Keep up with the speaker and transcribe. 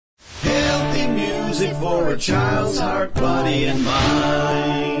music for a child's heart, body, and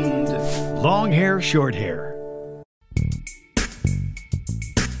mind. Long hair, short hair.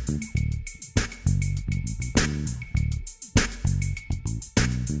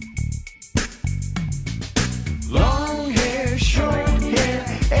 Long hair, short hair,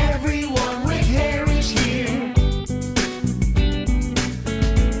 everyone with hair is here.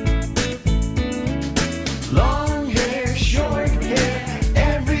 Long hair, short hair,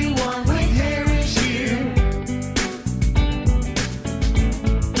 everyone with hair is here.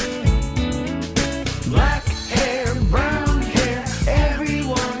 Black hair, brown hair,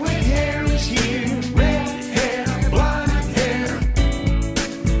 everyone with hair is here. Red hair, blonde hair.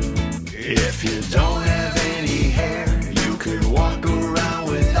 If you don't have any hair, you could walk around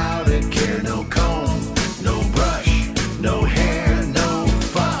without a care. No comb, no brush, no hair, no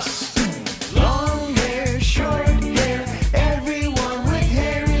fuss. Long hair, short hair, everyone with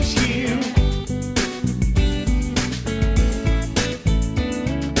hair is here.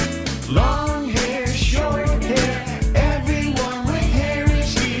 Long hair, short hair, everyone with hair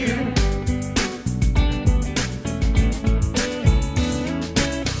is here.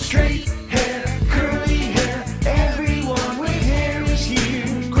 Straight hair, curly hair, everyone with hair is here.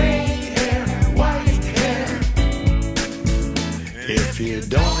 Gray hair, white hair. If you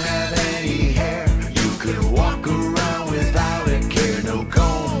don't have any hair, you could walk around without a care. No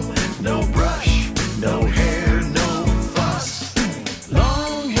comb, no brush, no hair, no fuss.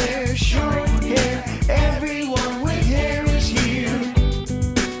 Long hair, short hair, everyone with hair is here.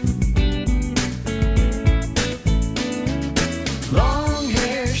 Long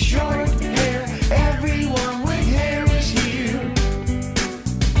hair, short hair, everyone with hair is here.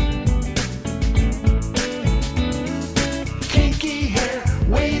 Kinky hair,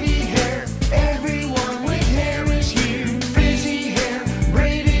 wavy hair, everyone with hair is here. Frizzy hair,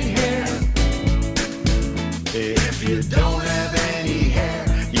 braided hair. If you don't have any hair,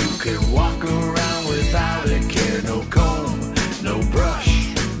 you could walk around without a care. No comb, no brush,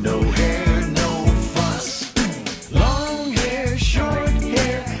 no hair, no fuss. Long hair, short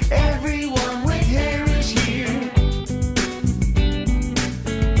hair, everyone with hair is here.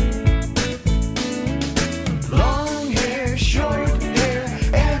 Long hair, short hair,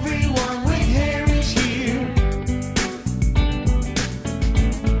 everyone with hair is here.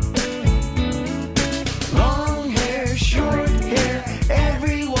 Long hair, short hair,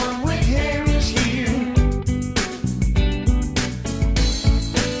 everyone with hair is here.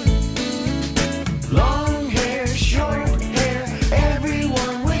 Long hair, short hair,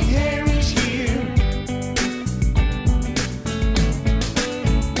 everyone with hair is here.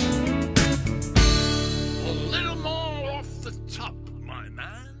 A little more off the top, my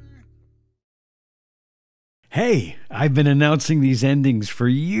man. Hey, I've been announcing these endings for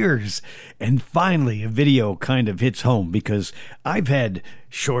years, and finally a video kind of hits home because I've had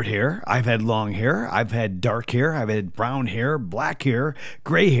short hair, I've had long hair, I've had dark hair, I've had brown hair, black hair,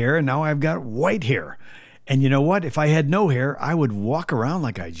 gray hair, and now I've got white hair. And you know what? If I had no hair, I would walk around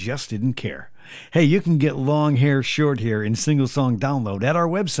like I just didn't care. Hey, you can get long hair, short hair in single song download at our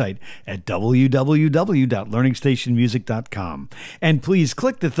website at www.learningstationmusic.com. And please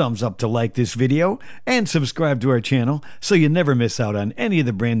click the thumbs up to like this video and subscribe to our channel so you never miss out on any of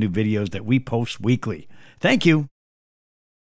the brand new videos that we post weekly. Thank you.